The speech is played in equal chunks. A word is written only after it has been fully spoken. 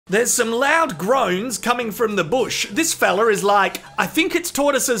There's some loud groans coming from the bush. This fella is like, I think it's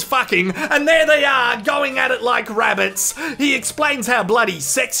tortoises fucking, and there they are, going at it like rabbits. He explains how bloody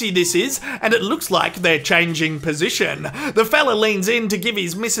sexy this is, and it looks like they're changing position. The fella leans in to give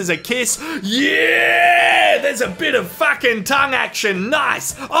his missus a kiss. Yeah! There's a bit of fucking tongue action,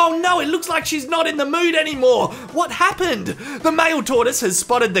 nice. Oh no, it looks like she's not in the mood anymore. What happened? The male tortoise has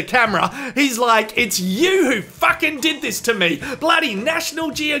spotted the camera. He's like, it's you who fucking did this to me. Bloody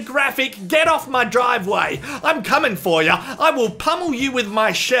National Geographic, get off my driveway. I'm coming for you. I will pummel you with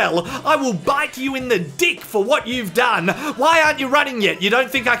my shell. I will bite you in the dick for what you've done. Why aren't you running yet? You don't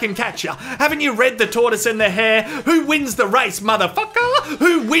think I can catch you? Haven't you read The Tortoise and the Hare? Who wins the race, motherfucker?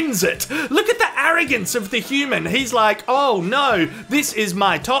 Who wins it? Look at the arrogance of the human. He's like, oh no, this is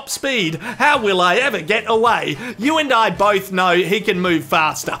my top speed. How will I ever get away? You and I both know he can move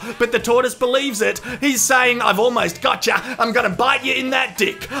faster, but the tortoise believes it. He's saying, I've almost got you. I'm gonna bite you in that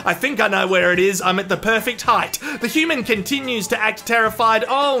dick. I think I know where it is. I'm at the perfect height. The human continues to act terrified.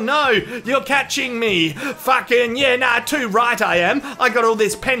 Oh no, you're catching me. Fucking yeah, nah, too right I am. I got all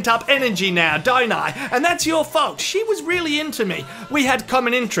this pent up energy now, don't I? And that's your fault. She was really into me. We had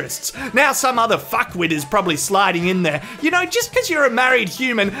common interests. Now some other fuckwit is probably sliding in there. You know, just because you're a married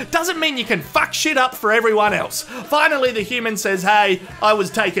human doesn't mean you can fuck shit up for everyone else. Finally, the human says, hey, I was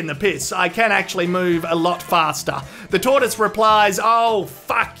taking the piss. I can actually move a lot faster. The tortoise replies, oh,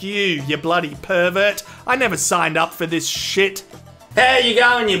 fuck you, you bloody pervert. I never signed up for this shit. How you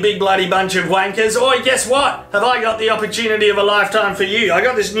going, you big bloody bunch of wankers? Oi, guess what? Have I got the opportunity of a lifetime for you? I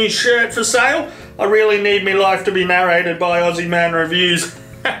got this new shirt for sale. I really need me life to be narrated by Aussie Man Reviews.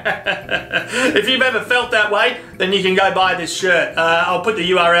 If you've ever felt that way, then you can go buy this shirt. I'll put the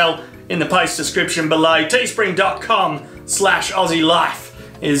URL in the post description below. teespring.com/AussieLife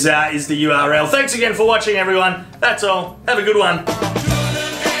is the URL. Thanks again for watching, everyone. That's all. Have a good one.